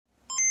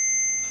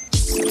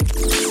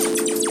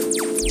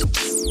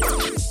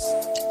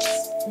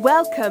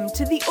Welcome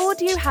to the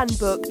audio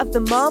handbook of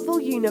the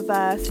Marvel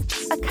Universe,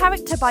 a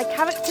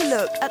character-by-character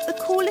look at the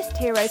coolest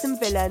heroes and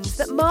villains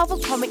that Marvel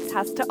Comics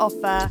has to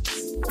offer.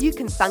 You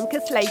can thank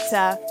us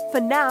later. For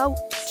now,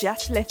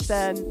 just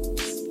listen.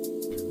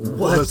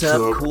 What's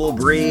up, Cool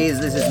Breeze?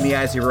 This is me,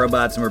 Icy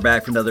Robots, and we're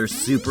back for another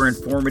super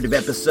informative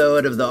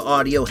episode of the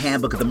audio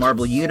handbook of the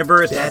Marvel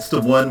Universe. That's the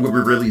one where we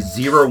really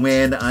zero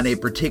in on a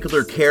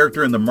particular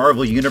character in the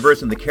Marvel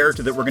Universe, and the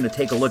character that we're going to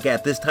take a look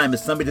at this time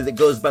is somebody that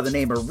goes by the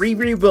name of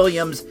Riri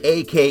Williams,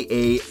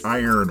 aka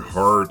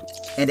Ironheart.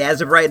 And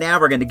as of right now,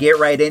 we're going to get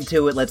right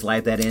into it. Let's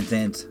light that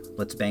incense.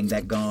 Let's bang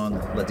that gong.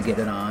 Let's get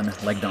it on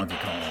like Donkey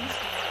Kong.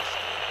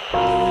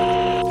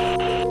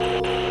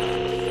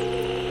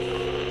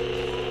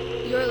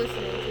 You're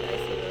listening to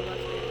Icy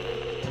Robots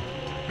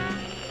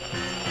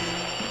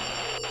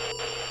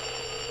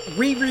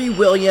Radio. Riri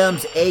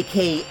Williams,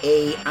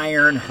 aka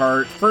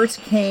Ironheart,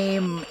 first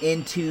came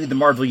into the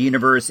Marvel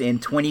Universe in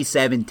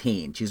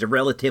 2017. She's a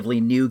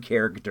relatively new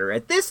character.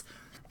 At this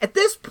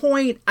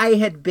point, I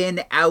had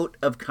been out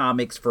of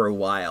comics for a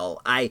while.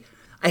 I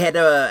had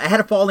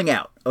a falling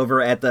out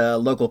over at the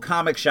local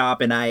comic shop,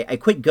 and I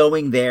quit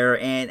going there.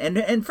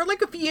 And for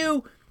like a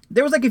few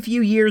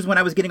years when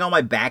I was getting all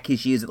my back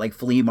issues at like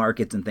flea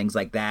markets and things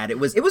like that. It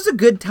was a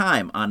good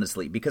time,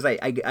 honestly, because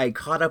I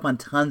caught up on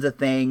tons of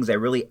things. I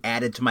really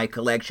added to my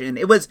collection.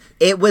 It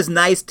was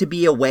nice to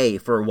be away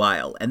for a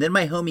while. And then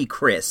my homie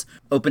Chris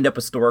opened up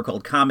a store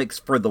called Comics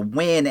for the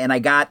Win, and I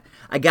got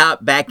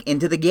back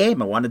into the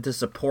game. I wanted to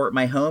support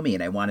my homie,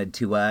 and I wanted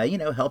to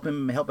help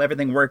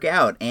everything work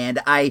out. And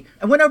I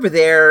went over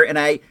there, and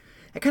I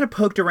kind of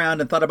poked around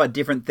and thought about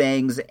different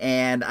things,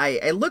 and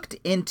I looked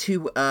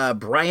into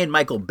Brian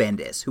Michael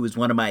Bendis, who is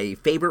one of my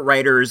favorite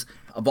writers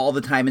of all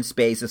the time and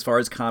space as far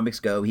as comics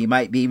go. He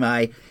might be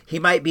my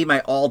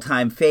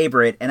all-time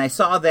favorite, and I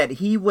saw that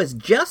he was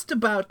just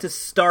about to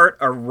start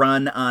a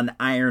run on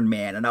Iron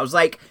Man, and I was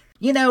like,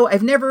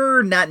 I've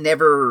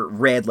never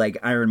read like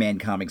Iron Man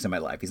comics in my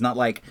life. He's not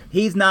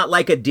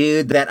like a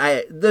dude that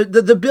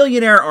the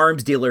billionaire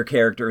arms dealer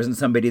character isn't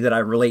somebody that I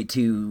relate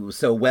to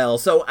so well.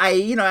 So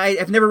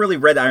I've never really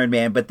read Iron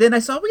Man, but then I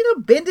saw,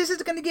 Bendis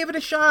is going to give it a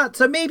shot.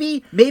 So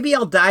maybe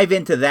I'll dive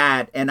into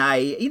that. And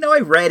I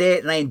read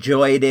it and I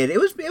enjoyed it.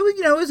 It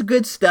was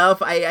good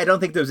stuff. I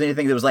don't think there was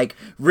anything that was like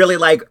really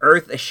like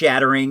earth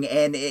shattering.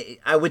 And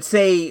I would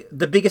say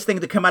the biggest thing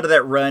to come out of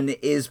that run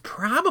is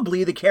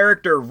probably the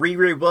character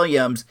Riri Williams,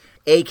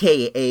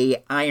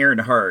 aka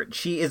Ironheart.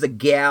 She is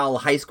a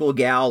high school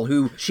gal,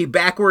 who she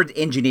backwards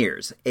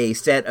engineers a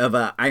set of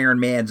Iron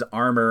Man's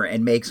armor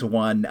and makes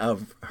one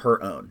of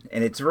her own.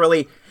 And it's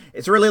really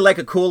like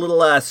a cool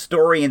little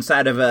story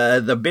inside of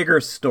the bigger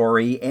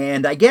story.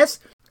 And I guess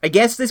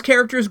this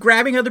character is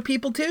grabbing other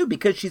people too,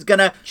 because she's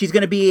gonna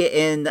be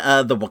in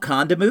the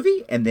Wakanda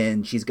movie, and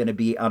then she's gonna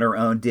be on her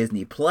own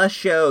Disney Plus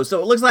show. So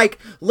it looks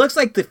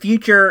like the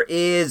future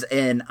is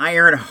an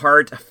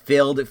Ironheart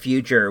filled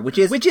future, which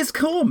is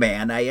cool,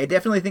 man. I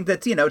definitely think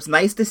that's it's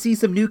nice to see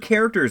some new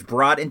characters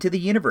brought into the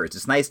universe.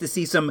 It's nice to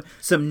see some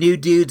new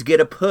dudes get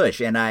a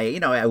push, and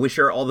I wish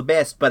her all the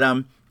best.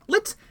 But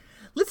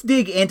Let's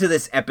dig into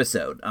this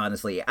episode,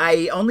 honestly.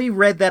 I only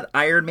read that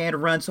Iron Man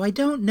run, so I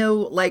don't know,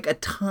 like, a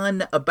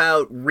ton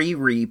about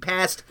Riri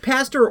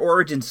past her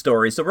origin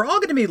story, so we're all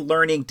going to be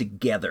learning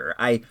together.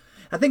 I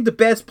think the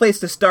best place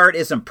to start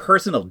is some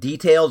personal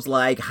details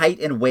like height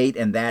and weight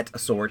and that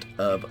sort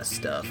of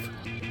stuff.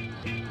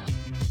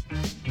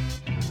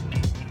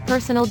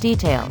 Personal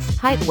details,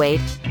 height,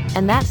 weight,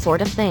 and that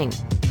sort of thing.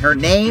 Her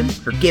name,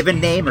 her given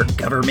name, her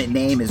government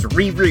name is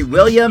Riri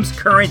Williams,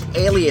 current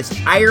alias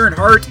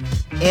Ironheart.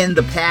 In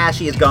the past,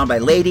 she has gone by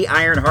Lady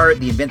Ironheart,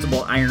 the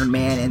Invincible Iron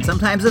Man, and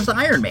sometimes as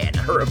Iron Man.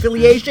 Her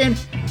affiliation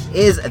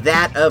is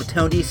that of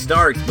Tony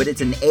Stark's, but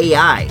it's an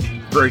AI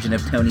version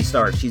of Tony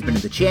Stark. She's been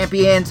in the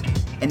Champions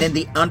and in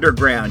the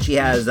Underground. She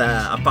has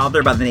a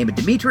father by the name of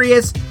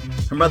Demetrius.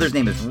 Her mother's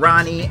name is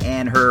Ronnie,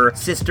 and her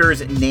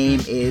sister's name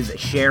is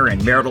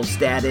Sharon. Marital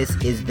status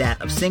is that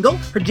of single.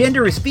 Her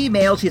gender is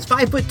female. She is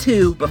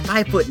 5'2", but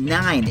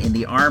 5'9" in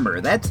the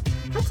armor. That's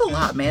a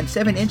lot, man.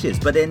 7 inches.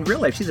 But in real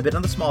life, she's a bit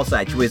on the small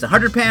side. She weighs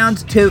 100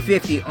 pounds,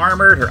 250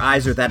 armored. Her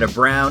eyes are that of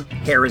brown.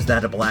 Hair is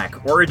that of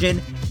black. Origin,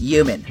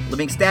 human.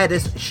 Living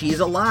status, she's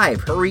alive.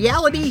 Her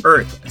reality,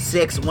 Earth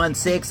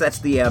 616. That's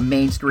the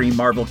mainstream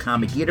Marvel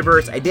comic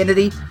universe.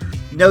 Identity,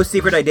 no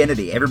secret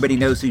identity. Everybody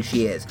knows who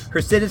she is.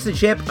 Her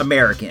citizenship,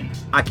 American.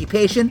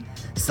 Occupation,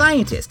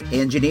 scientist,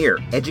 engineer.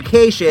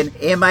 Education,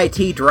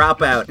 MIT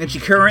dropout. And she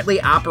currently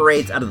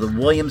operates out of the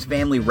Williams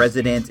family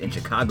residence in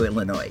Chicago,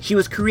 Illinois. She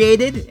was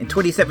created in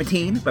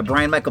 2017 by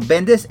Brian Michael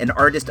Bendis and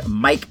artist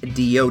Mike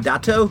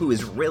Deodato, who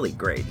is really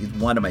great. He's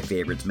one of my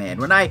favorites, man.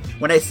 When I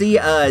see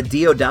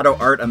Deodato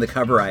art on the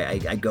cover,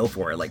 I go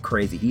for it like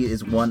crazy. He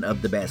is one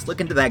of the best.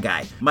 Look into that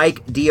guy,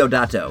 Mike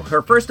Deodato.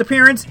 Her first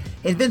appearance,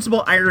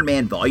 Invincible Iron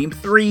Man Volume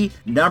 3,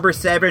 number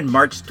 7,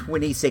 March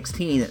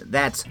 2016.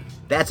 That's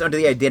That's under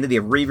the identity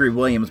of Riri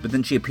Williams, but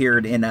then she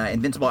appeared in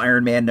Invincible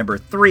Iron Man number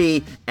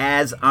 3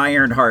 as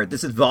Ironheart.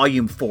 This is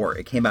volume 4.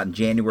 It came out in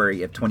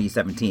January of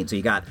 2017. So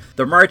you got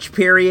the March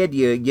period,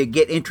 you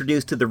get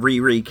introduced to the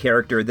Riri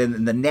character, then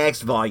in the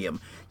next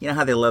volume, you know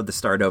how they love to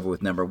start over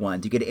with number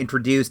 1. You get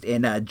introduced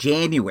in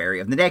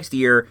January of the next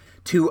year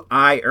to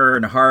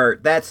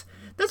Ironheart. That's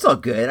all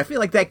good. I feel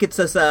like that gets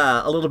us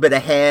a little bit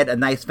ahead, a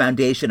nice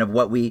foundation of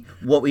what we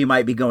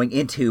might be going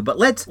into. But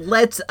let's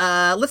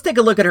take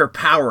a look at her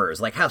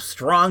powers, like how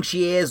strong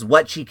she is,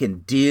 what she can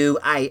do.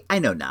 I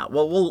know not.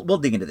 Well, we'll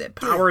dig into that.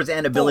 Powers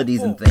and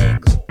abilities and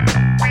things.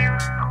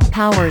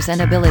 Powers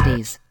and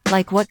abilities,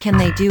 like what can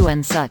they do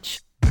and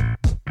such.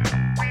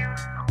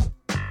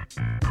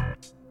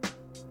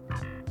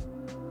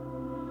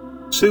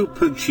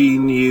 Super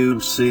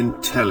Genius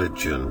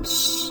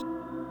Intelligence.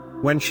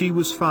 When she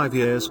was 5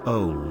 years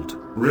old,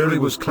 Riri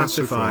was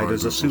classified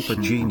as a super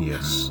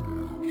genius.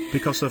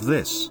 Because of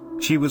this,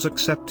 she was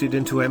accepted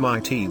into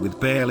MIT with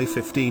barely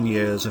 15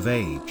 years of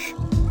age.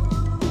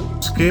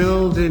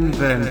 Skilled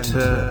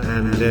inventor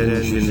and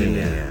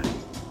engineer.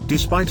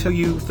 Despite her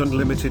youth and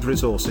limited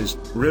resources,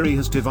 Riri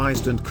has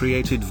devised and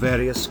created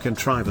various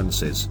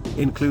contrivances,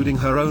 including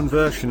her own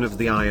version of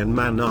the Iron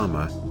Man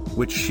armor,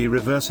 which she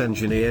reverse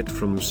engineered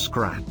from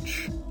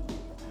scratch.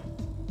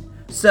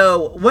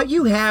 So what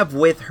you have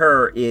with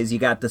her is you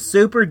got the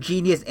super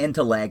genius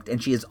intellect,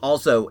 and she is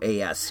also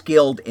a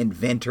skilled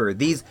inventor.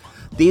 These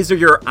are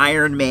your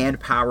Iron Man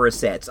power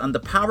sets. On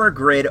the power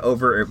grid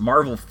over at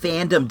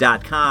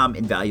MarvelFandom.com,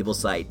 invaluable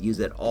site. Use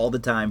it all the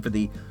time for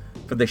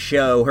the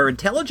show. Her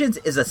intelligence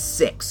is a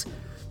 6.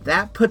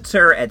 That puts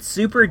her at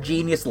super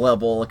genius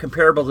level,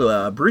 comparable to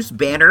a Bruce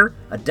Banner,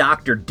 a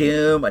Doctor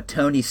Doom, a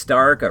Tony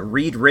Stark, a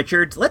Reed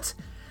Richards. Let's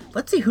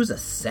see who's a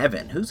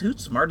 7. Who's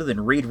smarter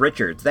than Reed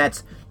Richards?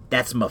 That's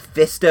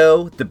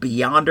Mephisto, the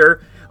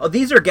Beyonder. Oh,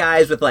 these are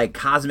guys with like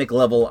cosmic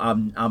level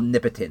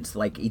omnipotence,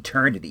 like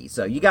eternity.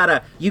 So you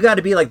gotta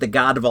be like the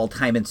god of all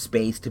time and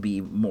space to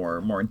be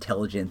more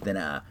intelligent than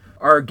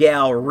our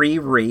gal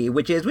Riri,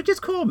 which is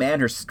cool, man.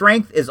 Her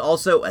strength is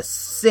also a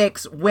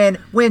 6 when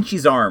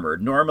she's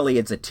armored. Normally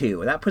it's a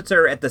 2. That puts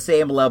her at the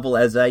same level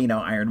as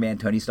Iron Man,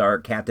 Tony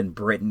Stark, Captain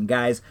Britain,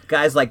 guys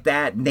like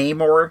that.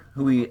 Namor,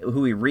 who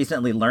we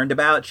recently learned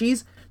about.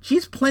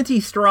 She's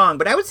plenty strong,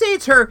 but I would say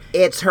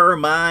it's her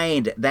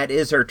mind that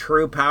is her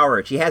true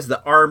power. She has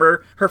the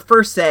armor. Her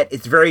first set,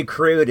 it's very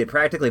crude. It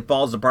practically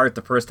falls apart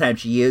the first time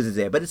she uses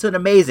it, but it's an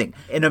amazing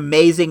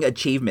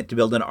achievement to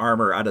build an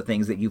armor out of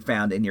things that you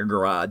found in your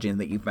garage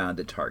and that you found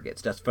at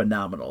Targets. That's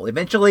phenomenal.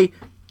 Eventually,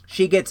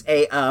 she gets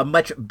a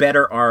much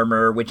better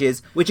armor, which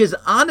is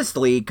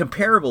honestly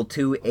comparable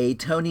to a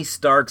Tony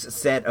Stark's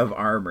set of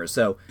armor.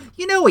 So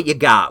you know what you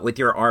got with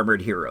your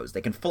armored heroes.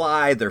 They can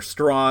fly, they're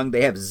strong,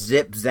 they have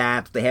zip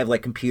zaps, they have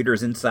like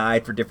computers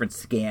inside for different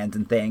scans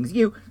and things.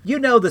 You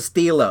know the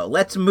steelo.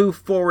 Let's move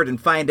forward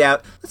and find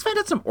out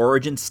some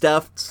origin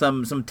stuff,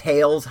 some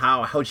tales,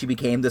 how she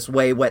became this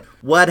way,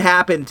 what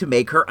happened to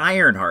make her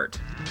Ironheart.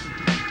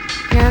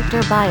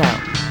 Character bio.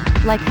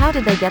 Like how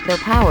did they get their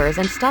powers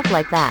and stuff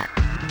like that.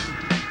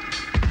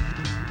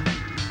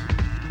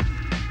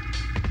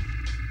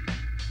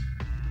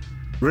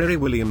 Riri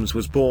Williams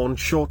was born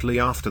shortly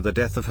after the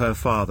death of her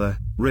father,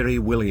 Riri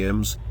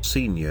Williams,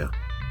 Sr.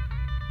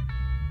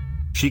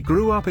 She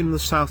grew up in the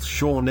South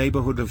Shore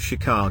neighborhood of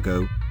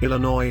Chicago,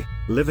 Illinois,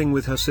 living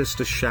with her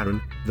sister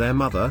Sharon, their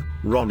mother,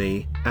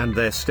 Ronnie, and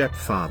their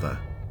stepfather.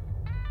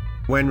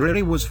 When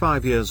Riri was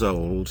 5 years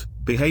old,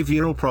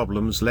 behavioral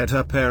problems led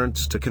her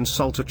parents to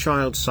consult a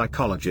child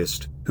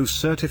psychologist, who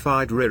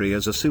certified Riri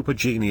as a super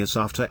genius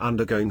after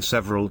undergoing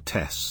several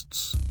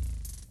tests.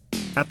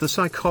 At the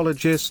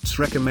psychologist's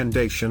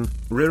recommendation,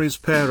 Riri's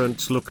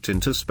parents looked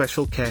into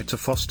special care to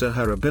foster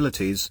her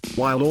abilities,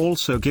 while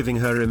also giving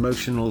her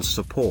emotional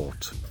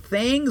support.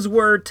 Things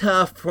were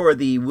tough for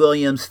the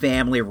Williams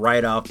family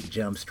right off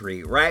Jump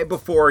Street. Right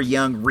before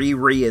young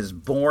Riri is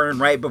born,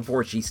 right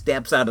before she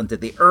steps out onto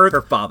the earth,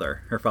 her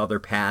father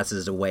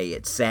passes away.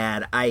 It's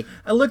sad. I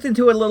looked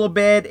into it a little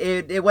bit.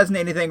 It wasn't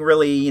anything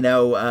really,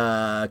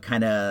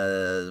 kind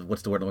of,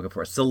 what's the word I'm looking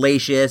for?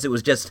 Salacious. It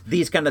was just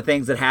these kind of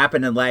things that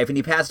happen in life. And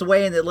he passed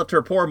away, and it left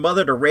her poor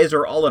mother to raise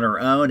her all on her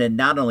own. And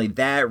not only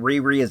that,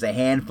 Riri is a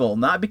handful.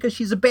 Not because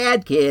she's a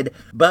bad kid,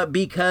 but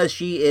because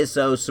she is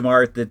so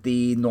smart that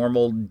the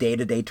normal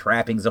day-to-day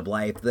trappings of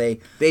life, they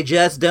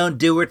just don't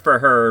do it for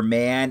her,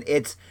 man.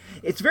 It's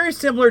very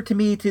similar to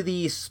me to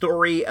the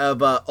story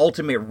of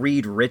Ultimate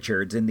Reed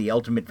Richards in the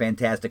Ultimate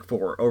Fantastic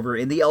Four over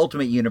in the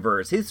Ultimate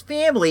Universe. His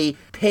family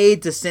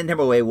paid to send him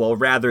away. Well,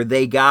 rather,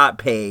 they got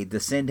paid to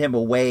send him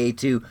away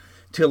to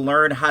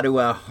learn how to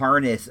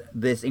harness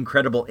this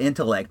incredible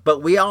intellect.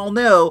 But we all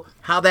know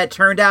how that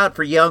turned out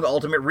for young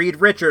Ultimate Reed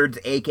Richards,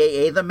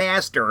 a.k.a. the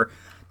Master.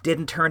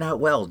 Didn't turn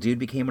out well. Dude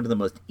became one of the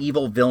most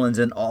evil villains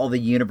in all the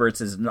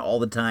universes and all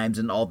the times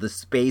and all the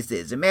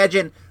spaces.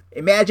 Imagine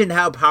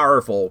how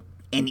powerful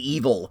and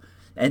evil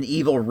an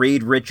evil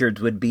Reed Richards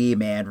would be,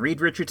 man.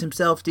 Reed Richards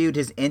himself, dude,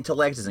 his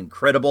intellect is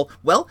incredible.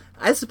 Well,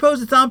 I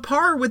suppose it's on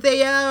par with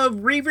a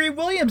Riri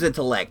Williams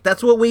intellect.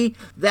 That's what we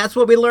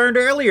learned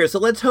earlier. So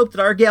let's hope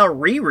that our gal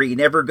Riri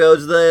never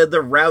goes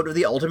the route of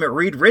the ultimate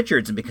Reed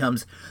Richards and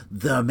becomes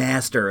the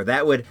master.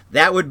 That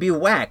would be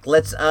whack.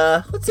 Let's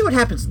see what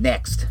happens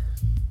next.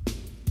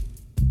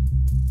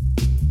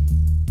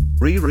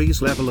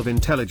 Riri's level of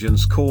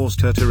intelligence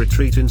caused her to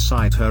retreat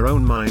inside her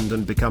own mind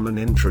and become an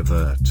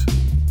introvert.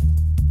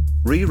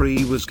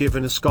 Riri was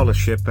given a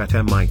scholarship at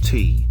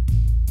MIT.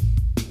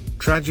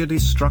 Tragedy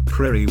struck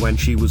Riri when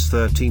she was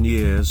 13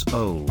 years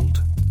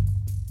old.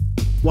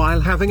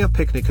 While having a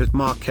picnic at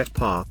Marquette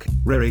Park,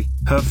 Riri,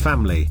 her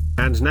family,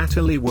 and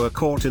Natalie were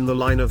caught in the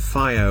line of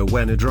fire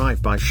when a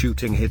drive-by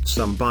shooting hit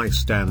some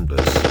bystanders.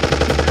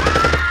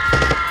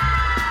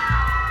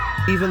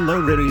 Even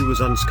though Riri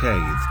was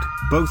unscathed,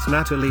 both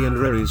Natalie and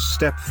Riri's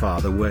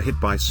stepfather were hit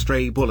by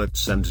stray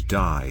bullets and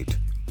died.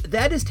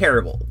 That is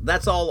terrible.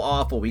 That's all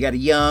awful. We got a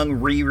young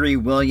Riri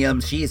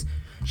Williams. She's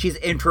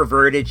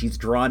introverted. She's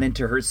drawn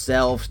into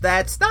herself.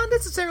 That's not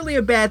necessarily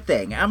a bad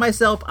thing. I'm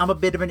a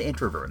bit of an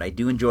introvert. I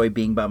do enjoy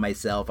being by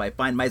myself. I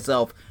find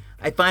myself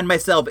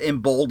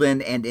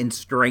emboldened and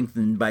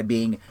strengthened by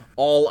being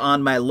all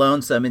on my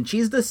lonesome, and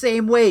she's the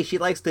same way. She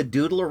likes to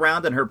doodle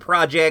around on her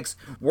projects,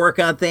 work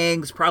on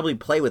things, probably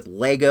play with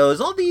Legos,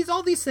 all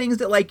these things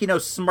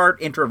that smart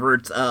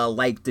introverts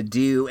like to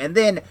do. And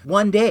then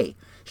one day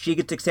she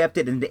gets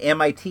accepted into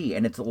MIT,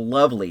 and it's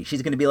lovely.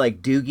 She's going to be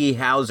like Doogie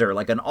Howser,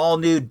 like an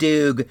all-new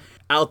Doog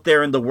out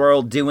there in the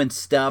world doing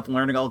stuff,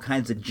 learning all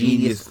kinds of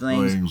genius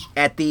things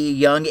at the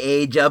young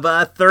age of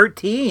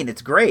 13.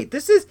 It's great.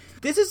 This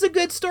is a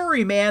good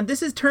story, man.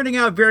 This is turning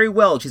out very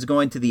well. She's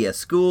going to the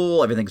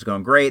school. Everything's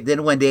going great.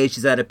 Then one day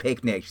she's at a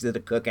picnic. She's at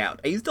a cookout.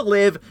 I used to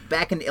live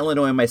back in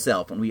Illinois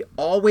myself, and we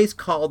always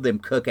called them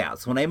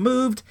cookouts. When I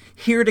moved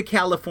here to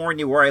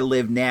California where I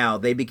live now,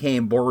 they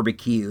became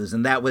barbecues,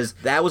 and that was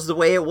the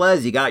way it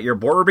was. You got your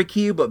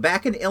barbecue, but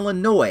back in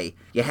Illinois,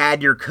 you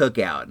had your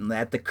cookout. And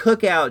at the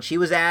cookout she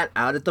was out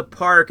at the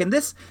park, and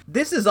this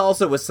is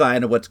also a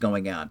sign of what's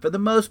going on. For the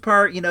most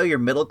part, your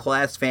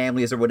middle-class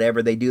families or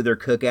whatever, they do their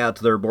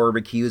cookouts, their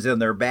barbecues in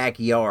their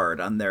backyard,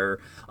 on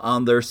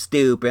their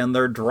stoop, in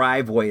their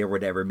driveway or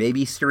whatever,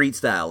 maybe street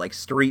style, like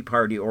street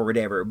party or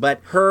whatever.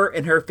 But her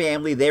and her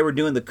family, they were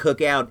doing the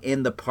cookout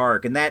in the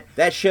park, and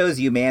that shows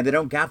you, man, they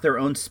don't got their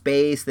own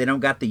space, they don't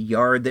got the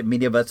yard that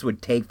many of us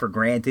would take for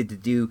granted to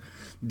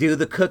do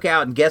the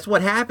cookout. And guess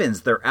what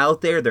happens? They're out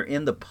there, they're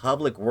in the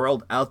public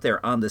world, out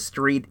there on the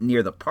street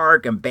near the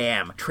park, and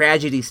bam,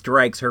 tragedy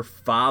strikes. Her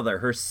father,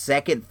 her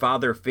second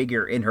father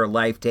figure in her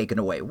life, taken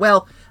away.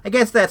 Well, I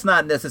guess that's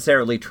not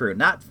necessarily true.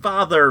 Not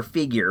father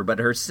figure, but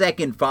her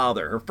second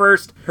father. Her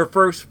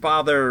first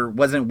father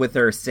wasn't with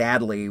her,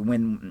 sadly,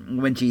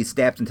 when she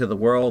stepped into the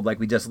world, like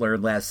we just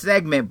learned last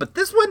segment. But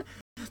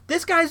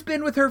this guy's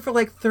been with her for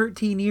like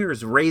 13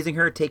 years, raising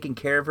her, taking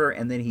care of her,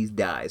 and then he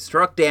dies.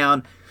 Struck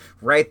down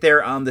right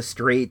there on the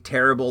street.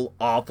 Terrible,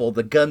 awful.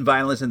 The gun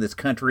violence in this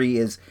country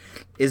is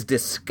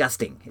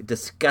disgusting. It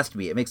disgusts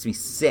me. It makes me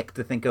sick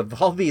to think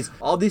of all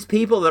these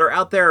people that are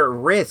out there at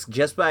risk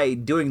just by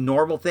doing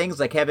normal things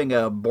like having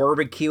a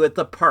barbecue at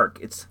the park.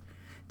 It's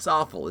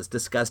awful. It's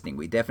disgusting.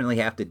 We definitely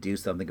have to do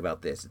something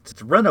about this.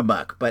 It's run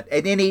amok. But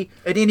at any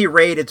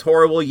rate, it's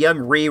horrible. Young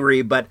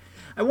Riri, but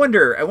I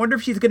wonder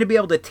if she's going to be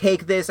able to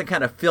take this and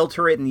kind of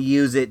filter it and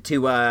use it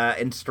to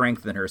and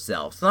strengthen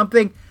herself.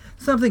 Something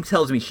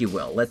tells me she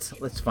will.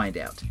 Let's find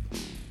out.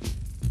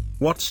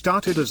 What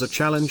started as a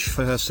challenge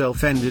for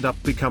herself ended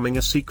up becoming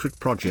a secret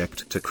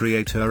project to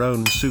create her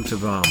own suit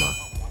of armor.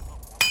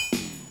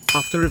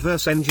 After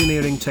reverse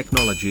engineering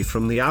technology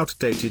from the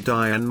outdated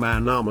Iron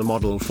Man armor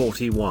model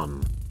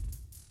 41,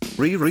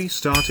 Riri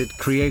started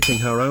creating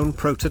her own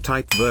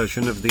prototype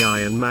version of the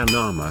Iron Man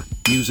armor,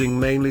 using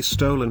mainly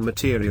stolen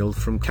material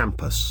from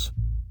campus.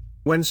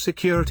 When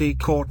security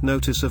caught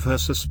notice of her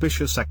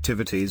suspicious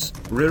activities,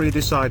 Riri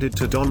decided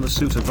to don the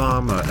suit of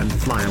armor and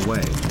fly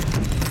away.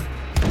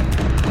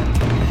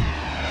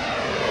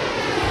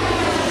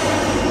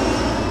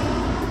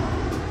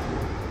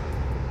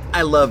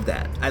 I love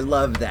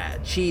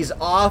that. She's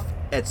off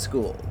at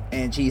school,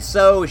 and she's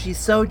so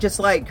just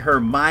like,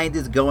 her mind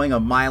is going a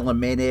mile a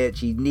minute.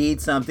 She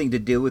needs something to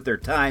do with her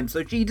time,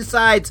 so she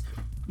decides,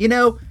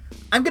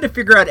 I'm going to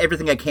figure out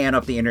everything I can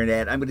off the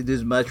internet. I'm going to do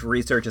as much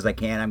research as I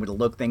can. I'm going to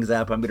look things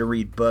up. I'm going to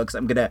read books.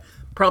 I'm going to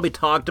probably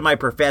talk to my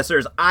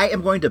professors. I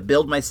am going to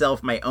build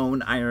myself my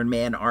own Iron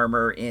Man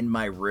armor in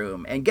my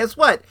room. And guess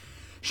what?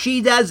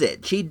 She does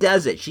it.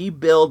 She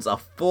builds a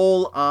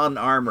full-on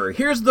armor.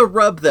 Here's the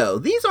rub, though.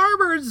 These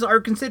armors are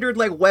considered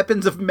like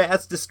weapons of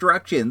mass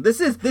destruction.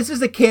 This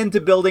is akin to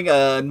building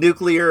a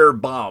nuclear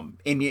bomb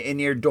in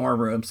your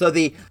dorm room. So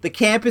the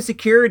campus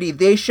security,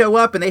 they show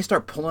up and they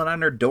start pulling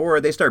on her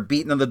door. They start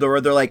beating on the door.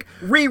 They're like,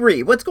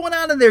 Riri, what's going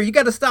on in there? You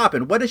got to stop.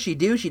 And what does she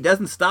do? She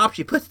doesn't stop.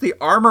 She puts the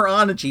armor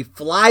on and she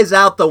flies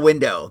out the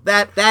window.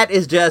 That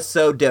is just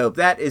so dope.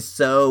 That is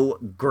so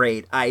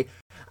great.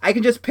 I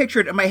can just picture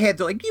it in my head.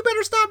 They're like, you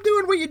better stop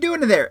doing what you're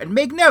doing in there. And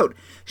make note,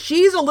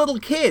 she's a little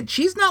kid.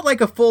 She's not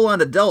like a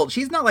full-on adult.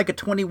 She's not like a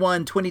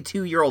 21,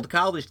 22-year-old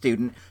college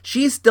student.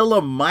 She's still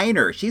a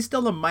minor. She's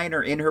still a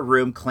minor in her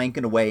room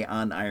clanking away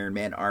on Iron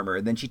Man armor.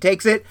 And then she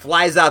takes it,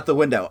 flies out the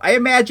window. I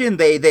imagine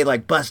they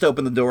like bust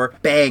open the door,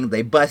 bang,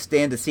 they bust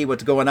in to see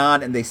what's going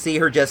on, and they see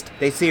her just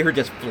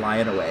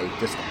flying away,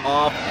 just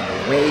off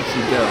and away she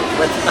goes.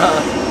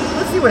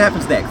 Let's see what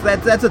happens next.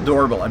 That's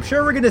adorable. I'm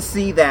sure we're gonna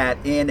see that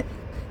in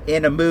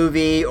a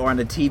movie or on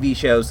a TV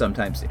show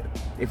sometime soon,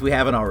 if we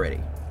haven't already.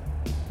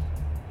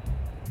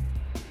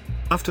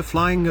 After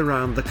flying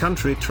around the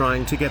country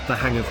trying to get the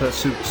hang of her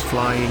suit's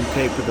flying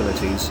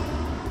capabilities,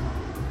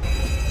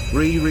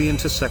 Riri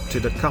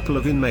intercepted a couple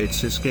of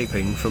inmates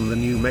escaping from the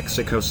New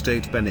Mexico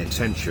State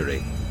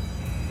Penitentiary.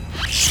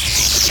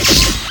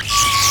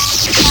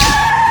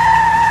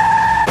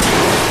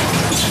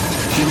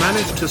 She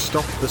managed to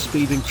stop the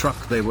speeding truck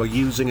they were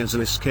using as an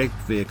escape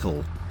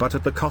vehicle, but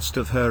at the cost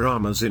of her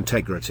armor's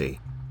integrity.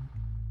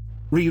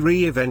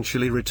 Riri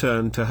eventually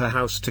returned to her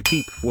house to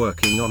keep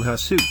working on her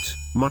suit,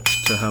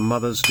 much to her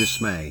mother's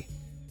dismay.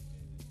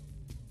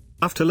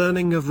 After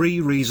learning of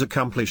Riri's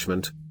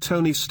accomplishment,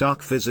 Tony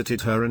Stark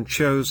visited her and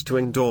chose to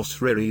endorse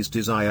Riri's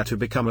desire to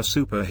become a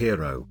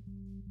superhero.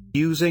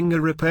 Using a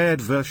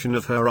repaired version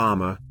of her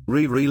armor,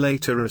 Riri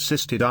later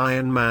assisted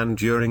Iron Man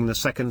during the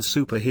second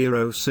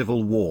superhero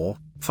Civil War,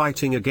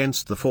 fighting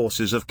against the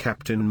forces of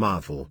Captain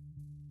Marvel.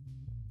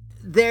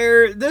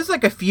 There's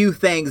like a few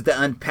things to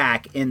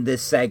unpack in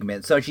this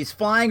segment. So she's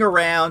flying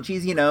around,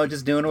 she's,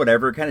 just doing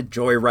whatever, kind of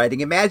joyriding.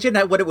 Imagine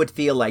what it would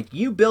feel like.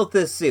 You built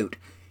this suit.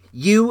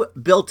 You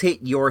built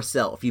it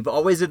yourself. You've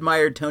always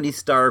admired Tony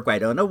Stark. I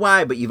don't know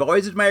why, but you've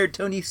always admired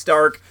Tony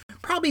Stark.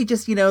 Probably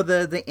just,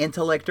 the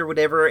intellect or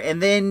whatever.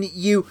 And then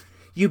you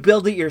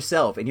build it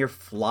yourself and you're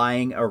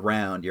flying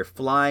around. You're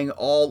flying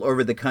all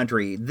over the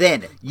country.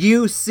 Then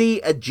you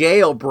see a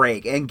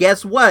jailbreak. And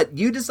guess what?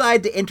 You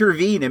decide to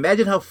intervene.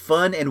 Imagine how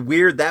fun and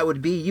weird that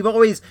would be. You've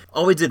always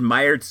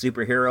admired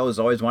superheroes,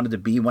 always wanted to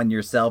be one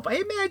yourself. I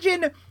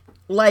imagine,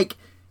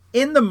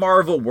 in the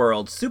Marvel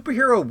world,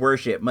 superhero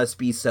worship must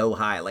be so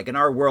high. Like in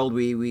our world,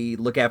 we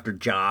look after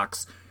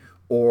jocks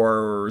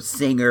or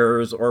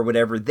singers or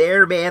whatever.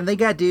 There, man, they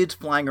got dudes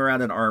flying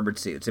around in armored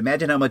suits.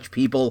 Imagine how much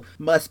people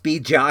must be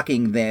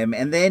jockeying them.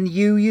 And then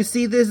you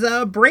see this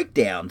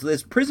breakdown,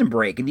 this prison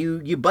break, and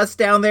you bust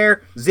down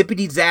there,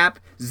 zippity zap,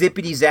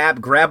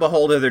 grab a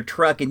hold of their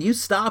truck, and you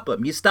stop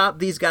them. You stop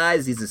these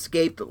guys, these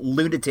escaped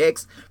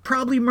lunatics,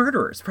 probably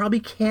murderers,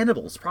 probably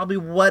cannibals, probably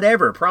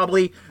whatever,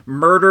 probably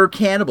murder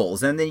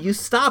cannibals. And then you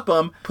stop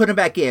them, put them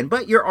back in.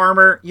 But your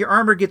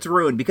armor gets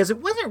ruined because it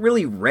wasn't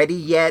really ready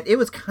yet. It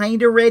was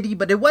kind of ready,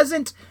 but it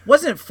wasn't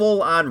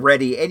full on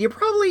ready. And you're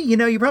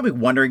probably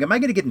wondering, am I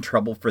going to get in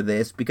trouble for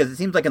this? Because it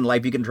seems like in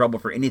life you get in trouble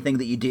for anything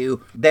that you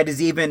do that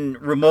is even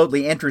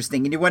remotely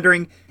interesting. And you're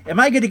wondering, am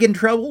I going to get in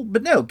trouble?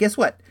 But no, guess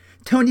what?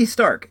 Tony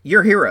Stark,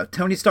 your hero,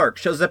 Tony Stark,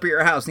 shows up at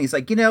your house and he's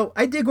like,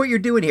 I dig what you're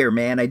doing here,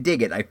 man. I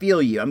dig it. I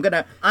feel you. I'm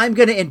gonna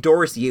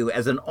endorse you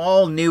as an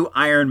all-new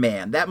Iron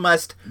Man. That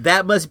must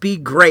be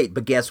great.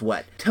 But guess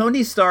what?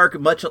 Tony Stark,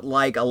 much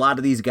like a lot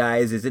of these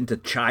guys, is into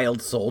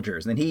child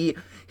soldiers, and he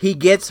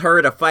gets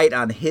her to fight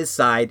on his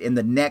side in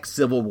the next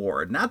Civil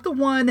War. Not the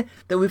one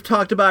that we've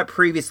talked about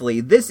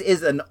previously. This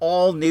is an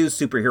all-new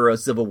superhero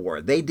Civil War.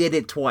 They did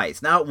it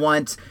twice. Not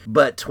once,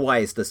 but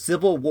twice. The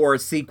Civil War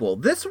sequel.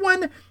 This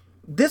one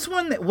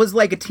was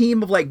like a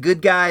team of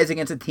good guys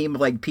against a team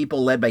of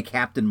people led by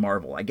Captain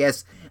Marvel. I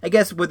guess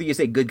whether you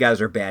say good guys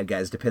or bad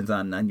guys depends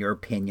on your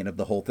opinion of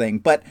the whole thing.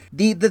 But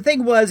the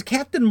thing was,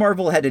 Captain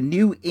Marvel had a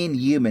new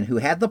Inhuman who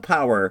had the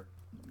power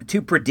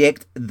to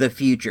predict the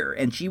future,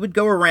 and she would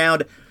go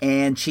around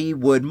and she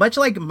would, much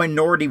like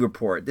Minority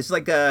Report, this is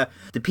like the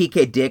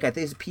PK Dick, I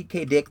think it's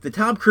PK Dick, the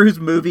Tom Cruise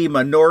movie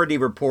Minority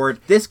Report.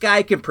 This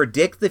guy can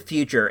predict the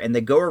future, and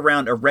they go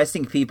around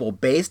arresting people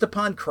based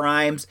upon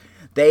crimes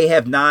they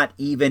have not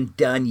even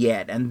done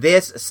yet. And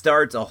this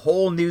starts a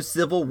whole new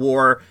civil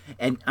war,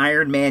 and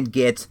Iron Man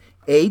gets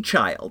a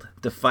child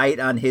to fight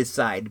on his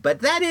side. But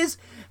that's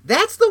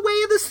the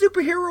way of the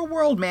superhero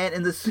world, man.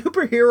 In the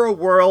superhero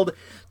world,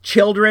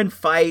 children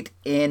fight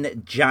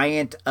in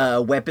giant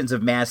weapons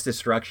of mass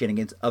destruction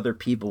against other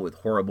people with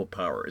horrible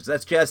powers.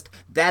 That's just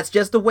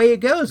the way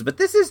it goes. But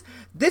this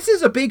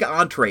is a big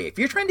entree. If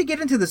you're trying to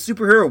get into the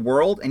superhero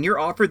world and you're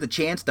offered the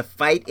chance to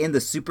fight in the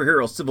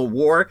superhero civil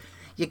war,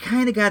 you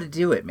kind of got to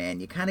do it, man.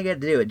 You kind of got to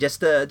do it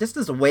just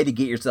as a way to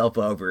get yourself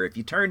over. If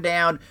you turn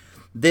down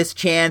this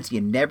chance,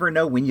 you never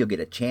know when you'll get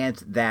a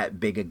chance that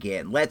big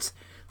again. Let's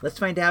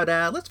find out.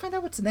 Let's find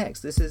out what's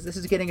next. This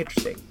is getting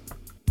interesting.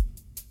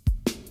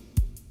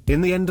 In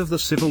the end of the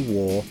Civil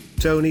War,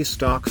 Tony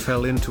Stark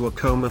fell into a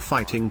coma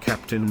fighting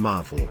Captain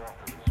Marvel.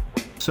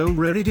 So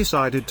Riri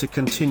decided to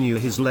continue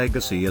his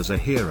legacy as a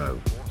hero.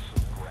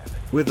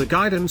 With the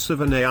guidance of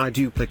an AI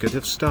duplicate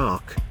of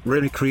Stark,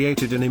 Riri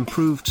created an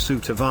improved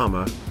suit of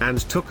armor, and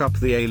took up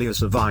the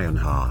alias of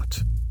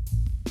Ironheart.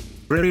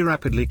 Riri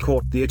rapidly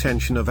caught the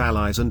attention of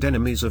allies and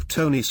enemies of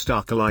Tony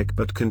Stark alike,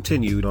 but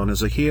continued on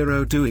as a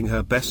hero, doing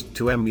her best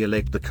to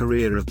emulate the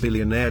career of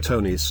billionaire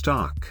Tony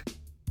Stark.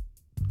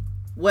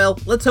 Well,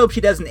 let's hope she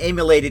doesn't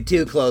emulate it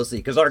too closely,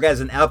 because our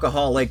guy's an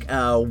alcoholic,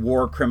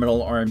 war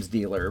criminal arms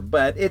dealer.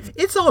 But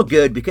it's all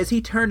good, because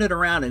he turned it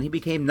around and he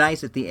became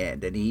nice at the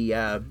end, and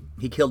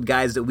he killed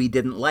guys that we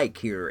didn't like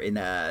here in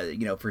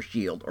for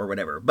S.H.I.E.L.D. or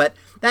whatever. But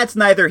that's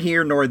neither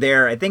here nor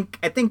there. I think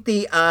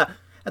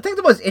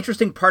the most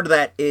interesting part of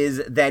that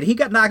is that he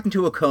got knocked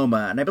into a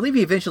coma, and I believe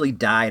he eventually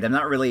died. I'm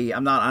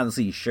not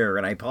honestly sure,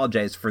 and I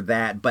apologize for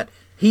that. But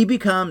he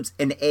becomes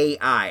an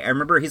AI. I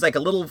remember he's like a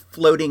little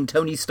floating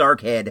Tony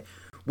Stark head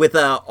with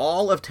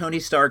all of Tony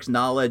Stark's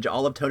knowledge,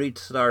 all of Tony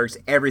Stark's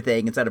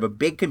everything inside of a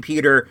big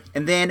computer,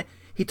 and then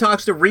he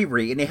talks to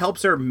Riri and he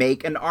helps her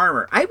make an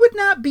armor. I would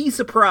not be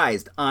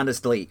surprised,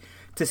 honestly,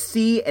 to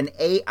see an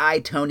AI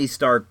Tony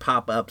Stark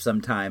pop up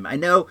sometime. I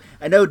know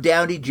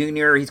Downey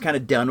Jr., he's kind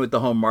of done with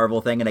the whole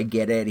Marvel thing, and I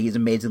get it. He's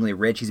amazingly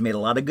rich. He's made a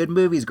lot of good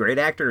movies, great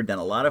actor, done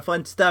a lot of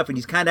fun stuff, and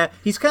he's kind of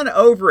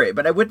over it.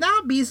 But I would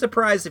not be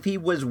surprised if he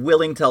was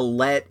willing to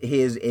let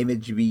his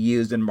image be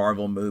used in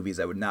Marvel movies.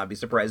 I would not be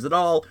surprised at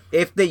all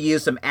if they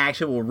use some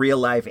actual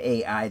real-life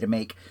AI to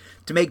make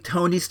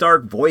Tony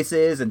Stark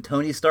voices and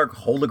Tony Stark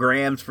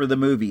holograms for the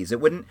movies.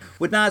 It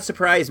would not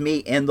surprise me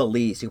in the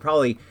least. You'll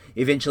probably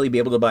eventually be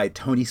able to buy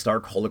Tony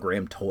Stark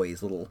hologram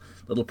toys, little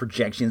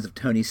projections of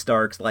Tony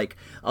Starks, like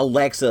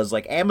Alexas,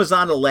 like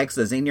Amazon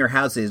Alexas in your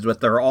houses, but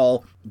they're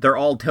all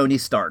Tony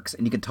Starks,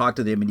 and you can talk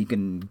to them and you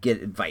can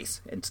get advice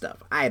and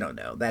stuff. I don't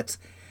know. That's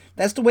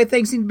the way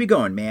things seem to be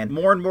going, man.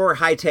 More and more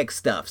high-tech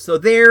stuff. So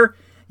there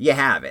you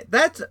have it.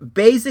 That's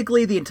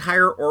basically the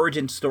entire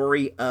origin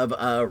story of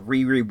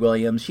Riri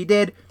Williams. She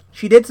did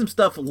some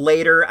stuff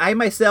later. I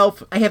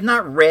have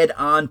not read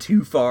on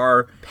too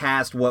far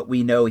past what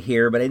we know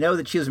here, but I know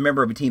that she was a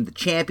member of a team, the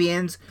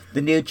Champions,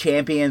 the new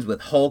Champions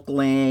with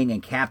Hulkling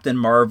and Captain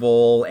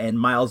Marvel and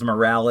Miles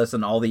Morales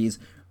and all these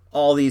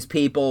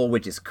people,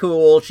 which is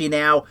cool. She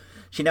now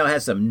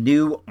has some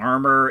new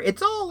armor.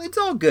 It's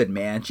all good,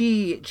 man.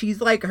 She's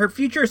like, her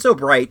future is so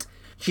bright.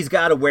 She's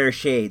got to wear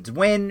shades.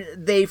 When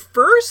they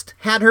first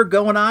had her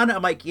going on,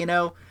 I'm like,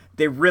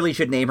 they really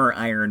should name her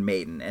Iron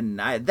Maiden. And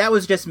that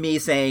was just me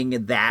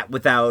saying that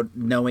without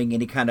knowing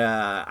any kind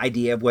of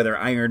idea of whether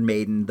Iron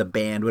Maiden, the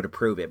band, would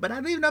approve it. But I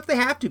don't even know if they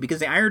have to,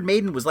 because the Iron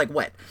Maiden was like,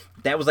 what?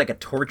 That was like a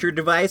torture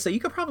device? So you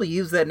could probably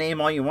use that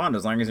name all you want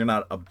as long as you're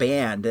not a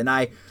band. And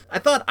I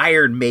thought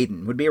Iron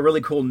Maiden would be a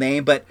really cool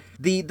name. But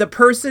the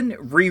person,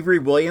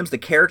 Riri Williams, the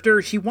character,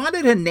 she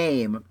wanted a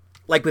name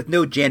like with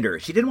no gender.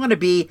 She didn't want to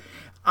be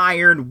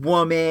Iron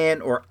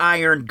Woman or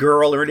Iron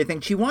Girl or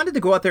anything. She wanted to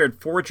go out there and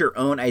forge her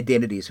own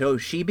identity, so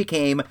she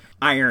became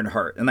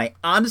Ironheart, and I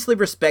honestly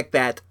respect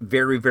that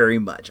very, very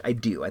much. I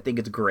do. I think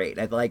it's great.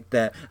 I like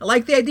the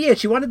idea.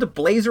 She wanted to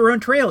blaze her own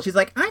trail. She's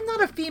like, I'm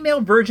not a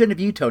female version of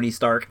you, Tony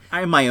Stark.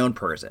 I'm my own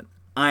person.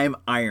 I'm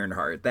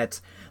Ironheart.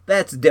 That's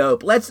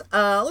dope. Let's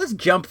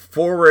jump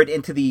forward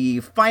into the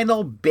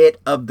final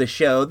bit of the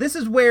show. This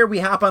is where we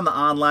hop on the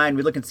online.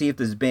 We look and see if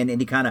there's been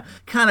any kind of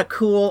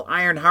cool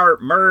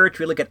Ironheart merch.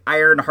 We look at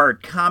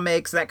Ironheart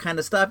comics, that kind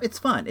of stuff. It's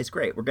fun. It's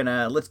great. We're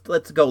gonna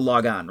let's go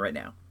log on right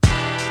now.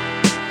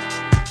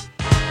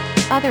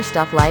 Other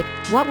stuff like,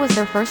 what was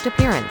their first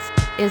appearance?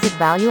 Is it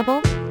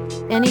valuable?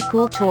 Any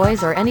cool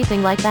toys or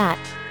anything like that?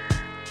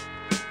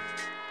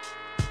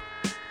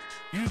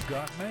 You've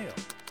got mail.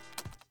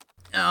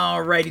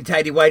 Alrighty,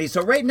 tighty-whitey.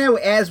 So right now,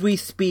 as we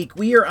speak,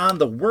 we are on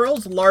the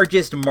world's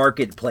largest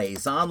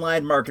marketplace,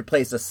 online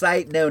marketplace, a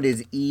site known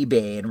as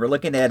eBay, and we're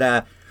looking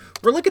at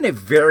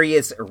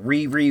various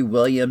Riri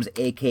Williams,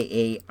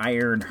 aka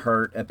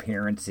Ironheart,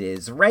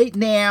 appearances. Right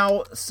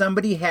now,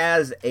 somebody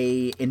has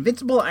a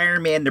Invincible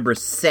Iron Man number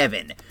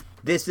 7.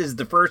 This is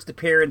the first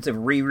appearance of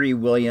Riri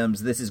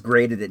Williams. This is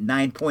graded at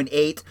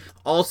 9.8.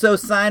 Also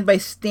signed by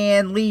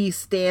Stan Lee,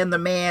 Stan the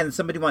Man.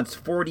 Somebody wants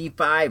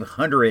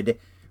 $4,500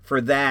 for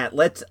that.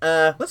 Let's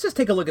just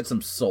take a look at some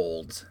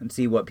solds and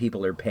see what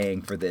people are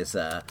paying for this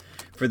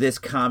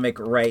comic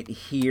right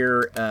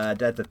here.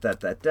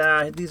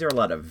 These are a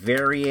lot of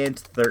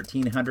variants.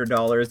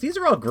 $1,300. These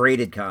are all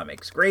graded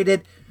comics.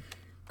 Graded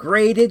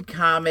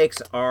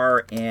comics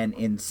are an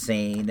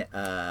insane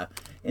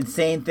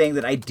thing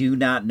that I do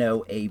not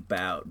know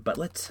about. But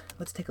let's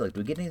take a look. Do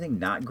we get anything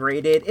not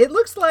graded? It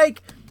looks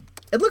like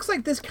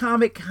this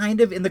comic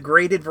kind of in the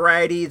graded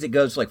varieties. It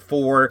goes like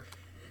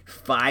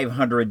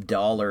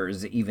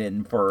 $500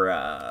 even for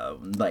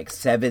like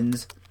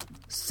sevens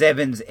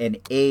and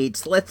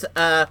eights. Let's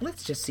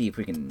just see if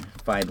we can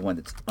find one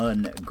that's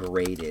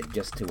ungraded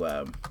just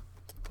to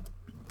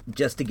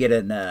just to get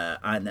an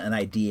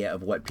idea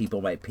of what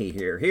people might pay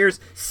here. Here's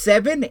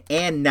 7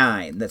 and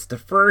 9. That's the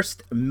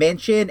first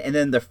mention and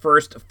then the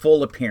first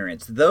full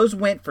appearance. Those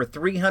went for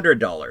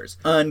 $300,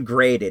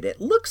 ungraded. It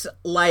looks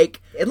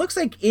like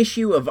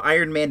issue of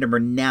Iron Man number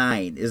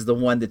 9 is the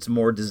one that's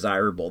more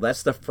desirable.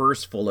 That's the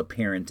first full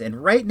appearance.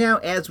 And right now,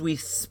 as we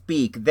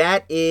speak,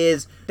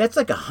 that's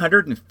like a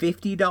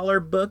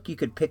 $150 book. You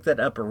could pick that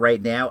up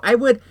right now. I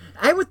would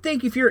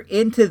think if you're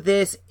into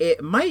this,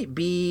 it might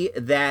be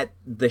that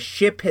the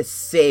ship has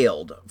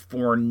sailed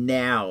for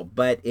now,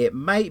 but it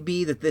might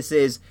be that this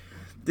is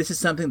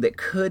something that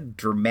could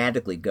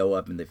dramatically go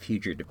up in the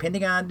future,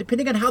 depending on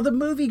how the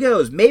movie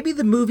goes. Maybe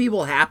the movie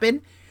will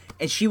happen,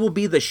 and she will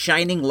be the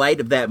shining light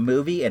of that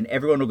movie, and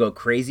everyone will go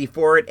crazy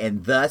for it,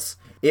 and thus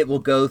it will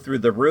go through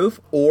the roof.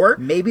 Or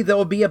maybe there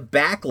will be a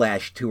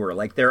backlash to her,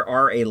 like there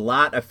are a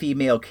lot of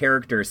female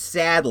characters,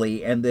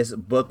 sadly, and this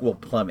book will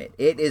plummet.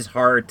 It is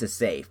hard to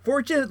say.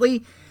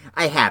 Fortunately,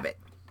 I have it.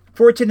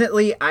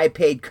 Fortunately, I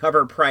paid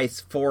cover price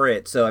for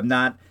it, so I'm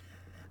not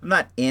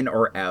in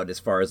or out as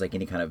far as like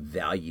any kind of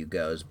value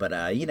goes. But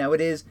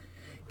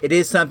it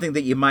is something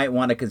that you might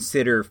want to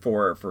consider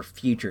for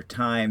future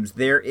times.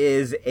 There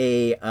is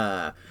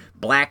a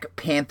Black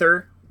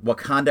Panther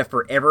Wakanda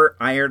Forever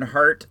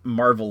Ironheart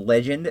Marvel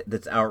Legend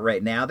that's out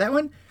right now. That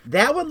one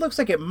looks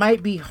like it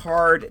might be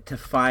hard to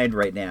find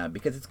right now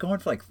because it's going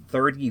for like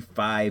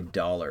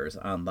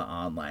 $35 on the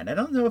online. I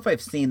don't know if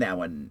I've seen that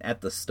one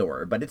at the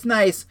store, but it's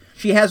nice.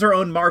 She has her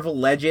own Marvel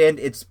Legend.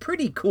 It's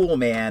pretty cool,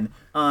 man.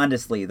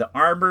 Honestly, the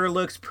armor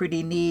looks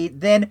pretty neat.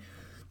 Then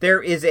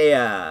there is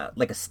a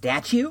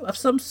statue of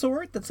some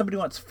sort that somebody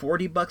wants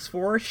 $40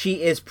 for.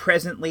 She is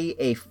presently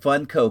a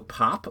Funko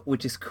Pop,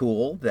 which is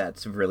cool.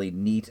 That's really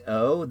neat.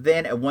 Oh,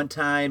 then at one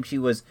time she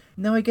was...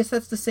 No, I guess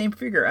that's the same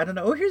figure. I don't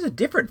know. Oh, here's a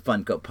different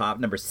Funko Pop,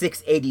 number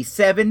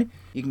 687.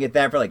 You can get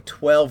that for like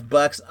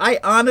 $12. I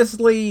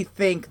honestly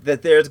think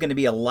that there's going to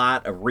be a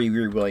lot of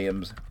Riri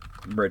Williams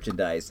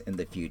merchandise in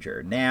the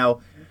future. Now,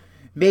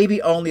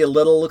 maybe only a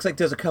little. Looks like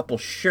there's a couple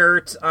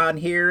shirts on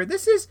here.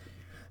 This is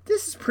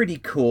pretty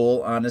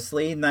cool,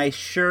 honestly. Nice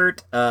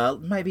shirt.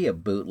 Might be a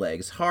bootleg.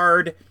 It's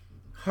hard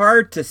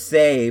to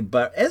say,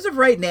 but as of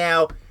right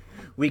now,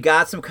 we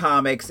got some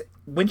comics.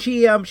 When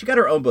she got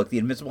her own book, The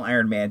Invincible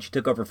Iron Man, she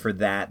took over for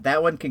that.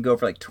 That one can go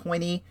for like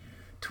 $20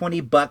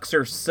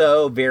 or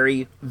so.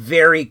 Very,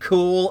 very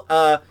cool.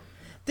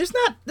 There's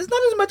not as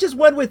much as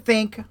one would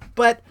think,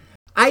 but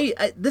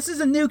this is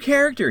a new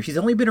character. She's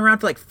only been around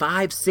for like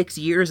 5-6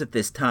 years at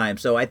this time,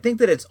 so I think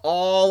that it's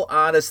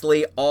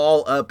honestly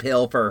all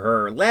uphill for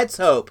her. Let's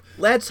hope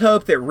that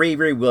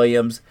Riri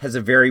Williams has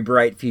a very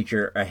bright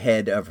future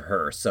ahead of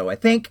her. So I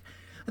think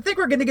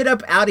we're gonna get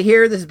up out of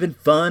here. This has been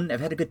fun.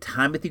 I've had a good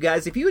time with you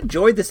guys. If you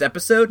enjoyed this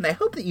episode, and I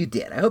hope that you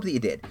did,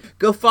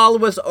 go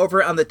follow us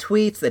over on the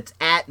tweets. That's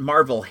at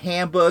Marvel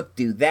Handbook.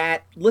 Do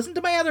that. Listen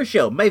to my other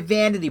show, my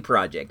vanity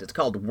project. It's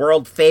called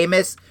World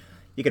Famous.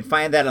 You can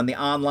find that on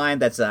the online.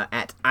 That's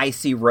at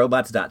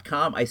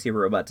ICRobots.com. IC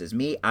Robots is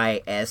me.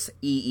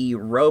 ISEE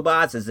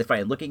Robots, as if I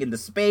am looking into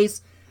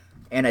space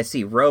and I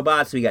see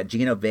robots. We got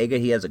Gino Vega.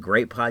 He has a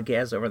great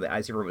podcast over the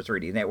IC Robots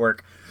Radio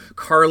Network.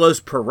 Carlos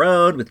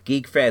Perron with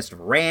GeekFest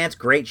Rants.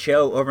 Great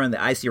show over on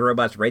the IC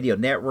Robots Radio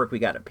Network. We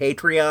got a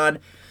Patreon.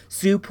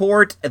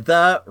 Support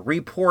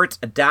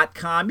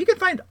thereport.com. You can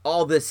find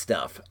all this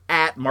stuff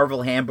at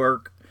Marvel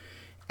Handbook,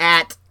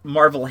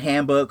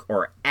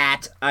 or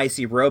at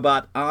IC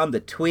Robot on the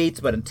tweets.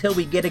 But until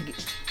we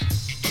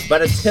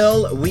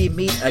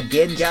meet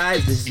again,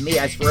 guys, this is me,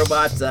 IC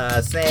Robots,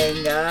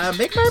 saying,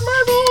 make my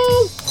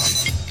Marvel!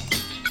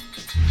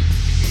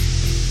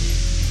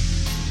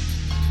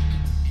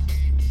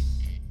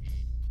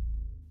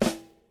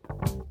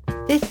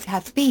 This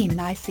has been an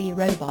IC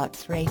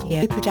Robots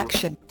Radio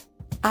production.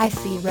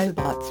 IC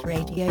Robots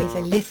Radio is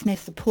a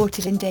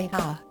listener-supported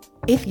endeavor.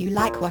 If you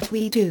like what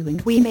we do and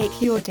we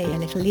make your day a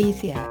little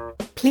easier,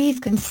 please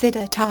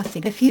consider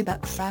tossing a few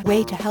bucks our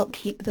way to help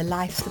keep the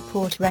life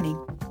support running.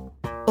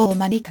 All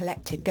money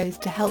collected goes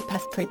to help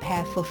us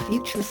prepare for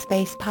future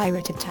space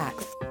pirate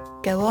attacks.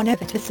 Go on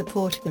over to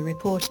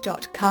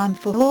supportthereport.com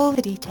for all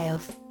the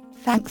details.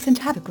 Thanks and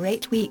have a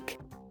great week.